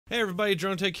Hey everybody,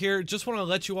 Dronetek here. Just want to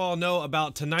let you all know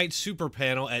about tonight's super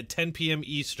panel at 10 p.m.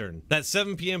 Eastern. That's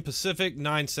 7 p.m. Pacific,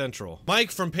 9 Central.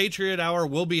 Mike from Patriot Hour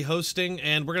will be hosting,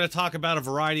 and we're going to talk about a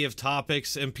variety of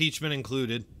topics, impeachment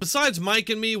included. Besides Mike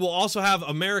and me, we'll also have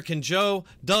American Joe,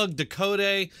 Doug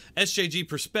Dakota, SJG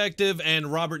Perspective, and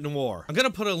Robert Noir. I'm going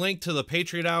to put a link to the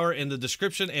Patriot Hour in the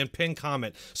description and pinned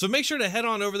comment, so make sure to head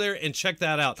on over there and check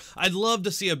that out. I'd love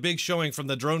to see a big showing from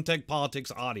the Dronetek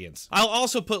Politics audience. I'll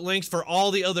also put links for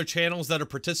all the other channels that are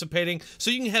participating, so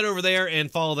you can head over there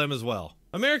and follow them as well.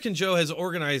 American Joe has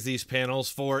organized these panels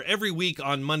for every week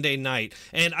on Monday night,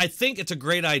 and I think it's a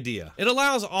great idea. It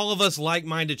allows all of us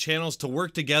like-minded channels to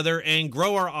work together and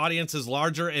grow our audiences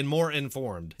larger and more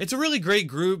informed. It's a really great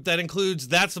group that includes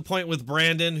That's the Point with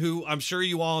Brandon, who I'm sure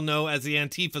you all know as the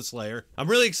Antifa Slayer. I'm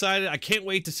really excited. I can't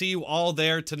wait to see you all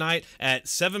there tonight at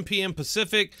 7 p.m.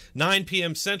 Pacific, 9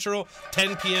 p.m. Central,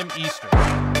 10 p.m.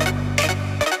 Eastern.